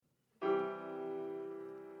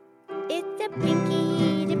It's the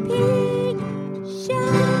Pinky the Pig Show.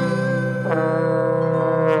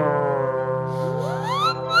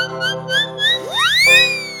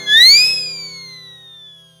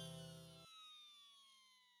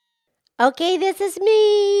 Okay, this is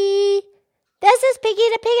me. This is Pinky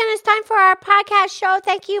the Pig, and it's time for our podcast show.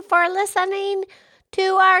 Thank you for listening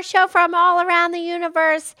to our show from all around the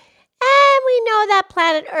universe. And we know that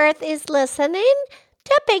planet Earth is listening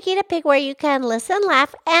to Pinky the Pig, where you can listen,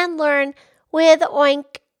 laugh, and learn with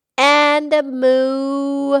Oink and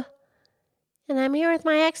Moo. And I'm here with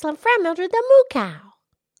my excellent friend, Mildred the Moo Cow.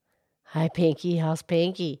 Hi, Pinky. How's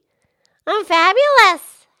Pinky? I'm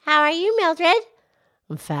fabulous. How are you, Mildred?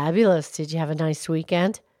 I'm fabulous. Did you have a nice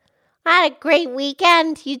weekend? I had a great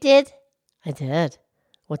weekend. You did? I did.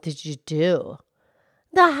 What did you do?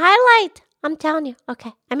 The highlight. I'm telling you.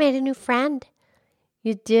 Okay, I made a new friend.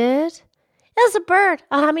 You did? It was a bird,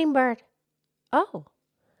 a hummingbird. Oh.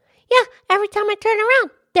 Yeah, every time I turn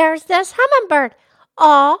around, there's this hummingbird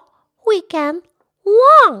all weekend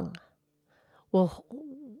long. Well,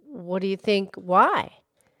 what do you think? Why?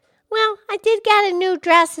 Well, I did get a new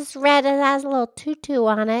dress. It's red. It has a little tutu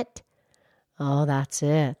on it. Oh, that's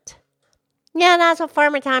it. Yeah, that's what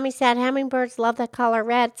Farmer Tommy said. Hummingbirds love the color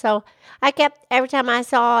red. So I kept, every time I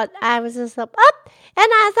saw it, I was just up. And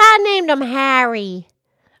I named him Harry.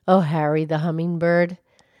 Oh, Harry the hummingbird.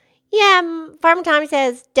 Yeah, Farmer Tommy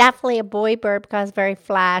says definitely a boy bird because it's very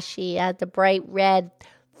flashy. It has the bright red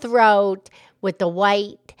throat with the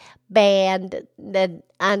white band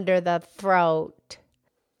under the throat.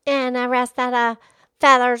 And the rest of the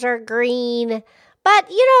feathers are green. But,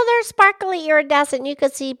 they're sparkly iridescent. You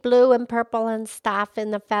could see blue and purple and stuff in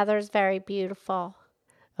the feathers. Very beautiful.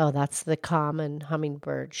 Oh, that's the common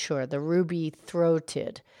hummingbird, sure. The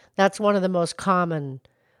ruby-throated. That's one of the most common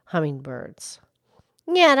hummingbirds.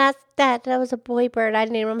 Yeah, that was a boy bird. I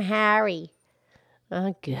named him Harry.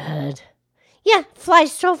 Oh, good. Yeah,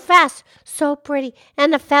 flies so fast, so pretty.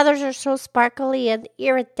 And the feathers are so sparkly and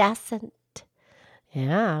iridescent.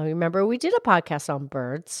 Yeah, remember we did a podcast on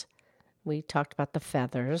birds. We talked about the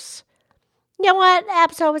feathers. You know what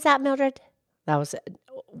episode was that, Mildred? That was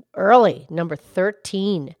early, number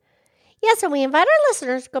 13. Yes, and we invite our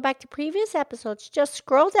listeners to go back to previous episodes. Just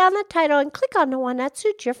scroll down the title and click on the one that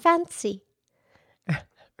suits your fancy.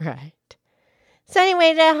 Right. So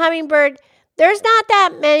anyway, the hummingbird, there's not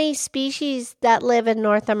that many species that live in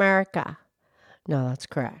North America. No, that's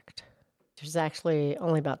correct. There's actually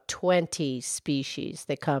only about 20 species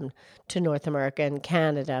that come to North America and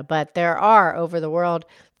Canada, but there are, over the world,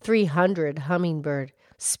 300 hummingbird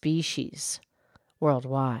species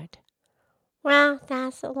worldwide. Well,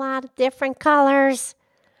 that's a lot of different colors.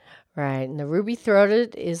 Right, and the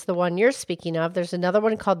ruby-throated is the one you're speaking of. There's another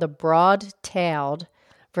one called the broad-tailed,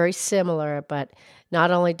 very similar, but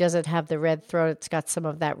not only does it have the red throat, it's got some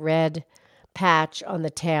of that red patch on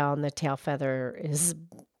the tail, and the tail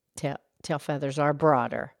feathers are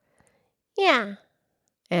broader. Yeah.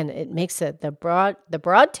 And it makes the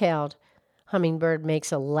broad-tailed hummingbird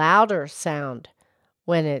makes a louder sound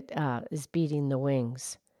when it is beating the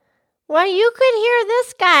wings. Well, you could hear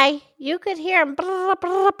this guy. You could hear him. Brr,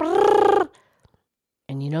 brr, brr.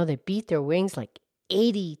 And they beat their wings like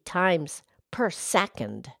 80 times per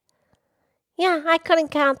second. Yeah, I couldn't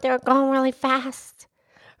count. They were going really fast.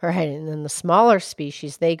 Right, and then the smaller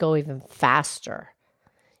species, they go even faster.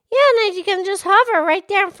 Yeah, and you can just hover right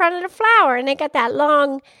there in front of the flower. And they got that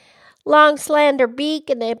long, slender beak,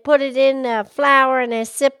 and they put it in the flower, and they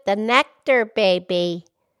sip the nectar, baby.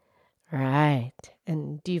 Right.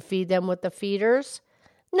 And do you feed them with the feeders?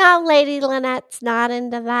 No, Lady Lynette's not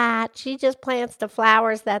into that. She just plants the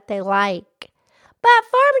flowers that they like. But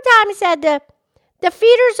Farmer Tommy said the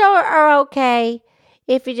feeders are okay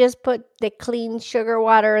if you just put the clean sugar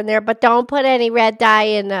water in there, but don't put any red dye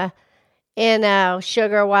in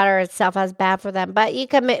sugar water itself. That's bad for them. But you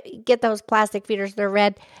can get those plastic feeders. They're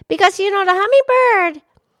red because the hummingbird,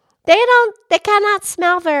 they cannot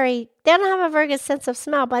smell they don't have a very good sense of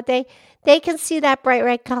smell, but they can see that bright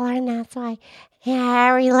red color, and that's why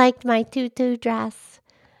Harry liked my tutu dress.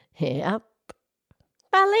 Yep.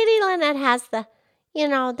 But Lady Lynette has the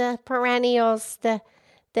perennials, the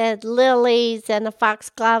lilies and the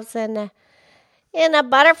foxgloves and a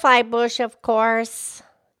butterfly bush, of course.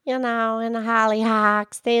 And the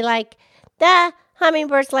hollyhocks. They like the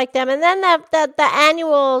hummingbirds like them. And then the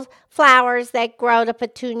annual flowers that grow, the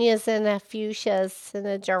petunias and the fuchsias and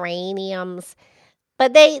the geraniums.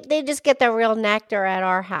 But they just get the real nectar at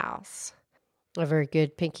our house. Oh, very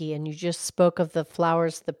good, Pinky. And you just spoke of the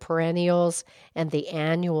flowers, the perennials and the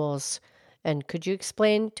annuals. And could you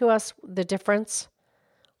explain to us the difference?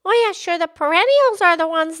 Oh, yeah, sure. The perennials are the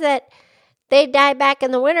ones that they die back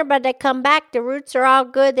in the winter, but they come back. The roots are all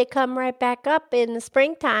good. They come right back up in the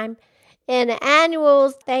springtime. And the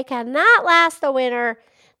annuals, they cannot last the winter.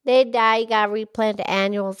 They die. You got to replant the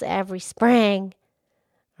annuals every spring.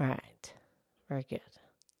 All right. Very good.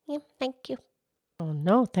 Yeah, thank you. Oh,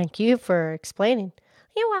 no, thank you for explaining.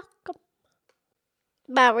 You're welcome.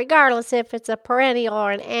 But regardless if it's a perennial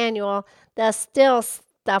or an annual, the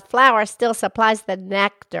flower still supplies the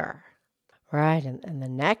nectar. Right, and the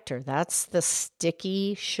nectar, that's the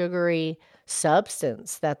sticky, sugary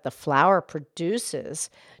substance that the flower produces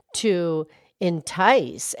to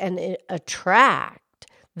entice and attract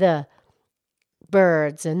the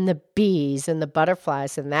birds and the bees and the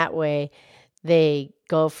butterflies. And that way they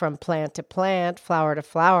go from plant to plant, flower to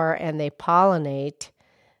flower, and they pollinate.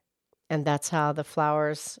 And that's how the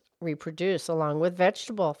flowers reproduce, along with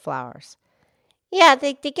vegetable flowers. Yeah,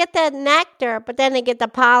 they get the nectar, but then they get the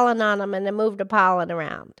pollen on them and they move the pollen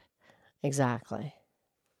around. Exactly.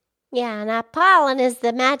 Yeah, and that pollen is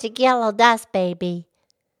the magic yellow dust, baby.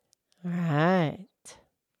 Right.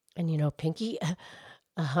 And you know, Pinky,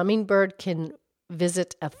 a hummingbird can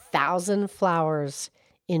visit 1,000 flowers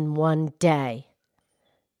in one day.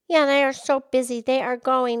 Yeah, they are so busy. They are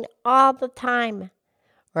going all the time.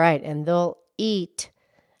 Right, and they'll eat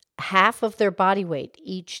half of their body weight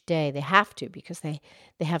each day. They have to because they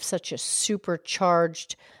have such a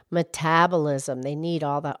supercharged metabolism. They need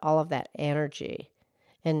all of that energy.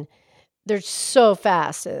 And they're so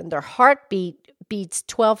fast, and their heartbeat beats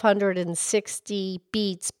 1,260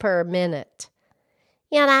 beats per minute.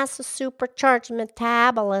 Yeah, that's a supercharged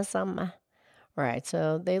metabolism. Right,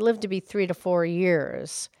 so they live to be 3 to 4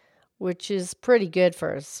 years, which is pretty good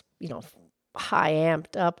for as, high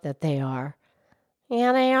amped up that they are.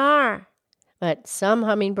 Yeah, they are. But some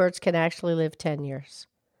hummingbirds can actually live 10 years.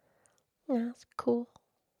 That's cool.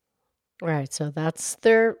 Right, so that's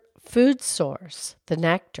their food source, the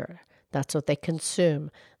nectar. That's what they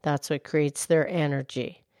consume. That's what creates their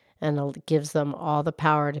energy. And it gives them all the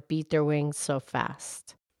power to beat their wings so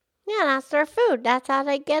fast. Yeah, that's their food. That's how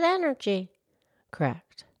they get energy.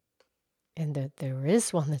 Correct. And there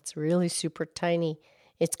is one that's really super tiny.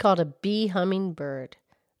 It's called a bee hummingbird.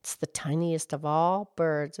 It's the tiniest of all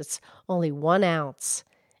birds. It's only 1 ounce,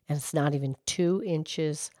 and it's not even 2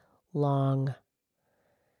 inches long.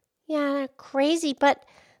 Yeah, they're crazy. But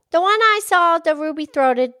the one I saw, the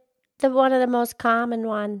ruby-throated, one of the most common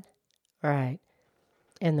one. Right.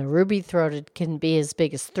 And the ruby-throated can be as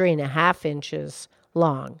big as 3.5 inches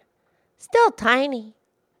long. Still tiny.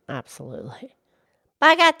 Absolutely. But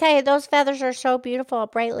I got to tell you, those feathers are so beautiful,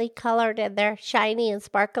 brightly colored, and they're shiny and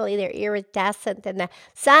sparkly. They're iridescent, and the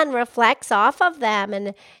sun reflects off of them,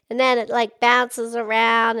 and then it like bounces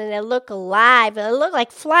around, and they look alive. They look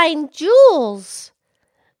like flying jewels.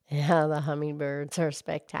 Yeah, the hummingbirds are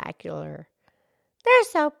spectacular. They're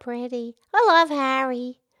so pretty. I love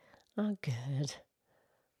Harry. Oh, good.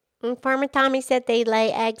 And Farmer Tommy said they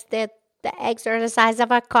lay eggs. The eggs are the size of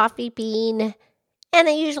a coffee bean, and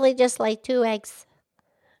they usually just lay 2 eggs.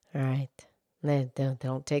 Right. They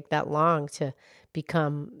don't take that long to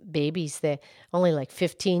become babies. They're only like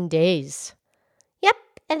 15 days. Yep.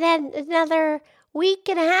 And then another week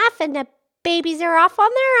and a half, and the babies are off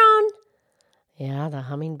on their own. Yeah, the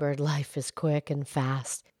hummingbird life is quick and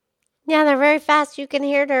fast. Yeah, they're very fast. You can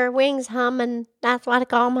hear their wings hum, and that's why I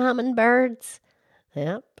call them hummingbirds.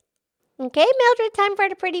 Yep. Okay, Mildred, time for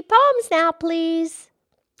the pretty poems now, please.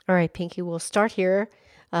 All right, Pinky, we'll start here.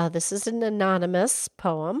 This is an anonymous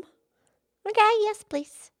poem. Okay, yes,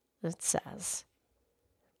 please. It says,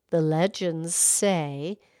 "The legends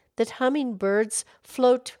say that hummingbirds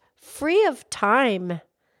float free of time,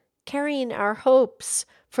 carrying our hopes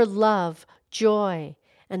for love, joy,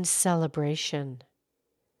 and celebration.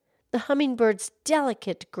 The hummingbird's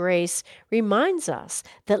delicate grace reminds us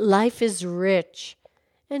that life is rich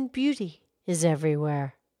and beauty is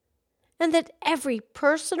everywhere, and that every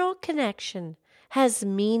personal connection has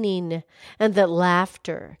meaning, and that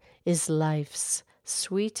laughter is life's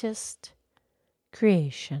sweetest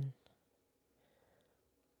creation."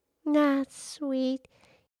 That's sweet.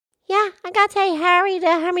 Yeah, I gotta tell you, Harry, the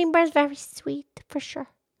hummingbird's very sweet, for sure.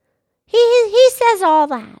 He says all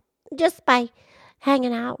that just by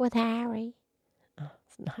hanging out with Harry. Oh,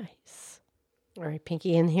 it's nice. All right,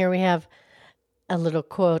 Pinky, and here we have a little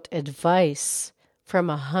quote advice from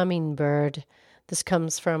a hummingbird. This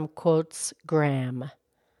comes from Quotes Graham.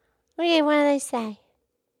 Okay, what do they say?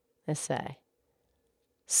 They say,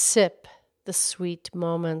 "Sip the sweet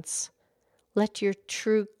moments. Let your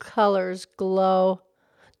true colors glow.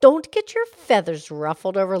 Don't get your feathers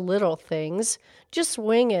ruffled over little things. Just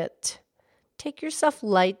wing it. take yourself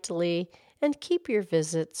lightly and keep your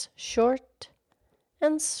visits short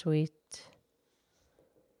and sweet.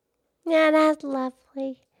 Yeah, that's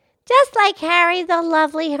lovely. Just like Harry, the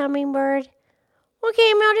lovely hummingbird.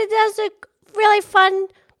 Okay, Mildred, that was a really fun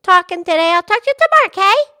talking today. I'll talk to you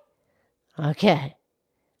tomorrow, okay? Okay.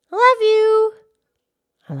 I love you.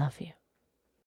 I love you.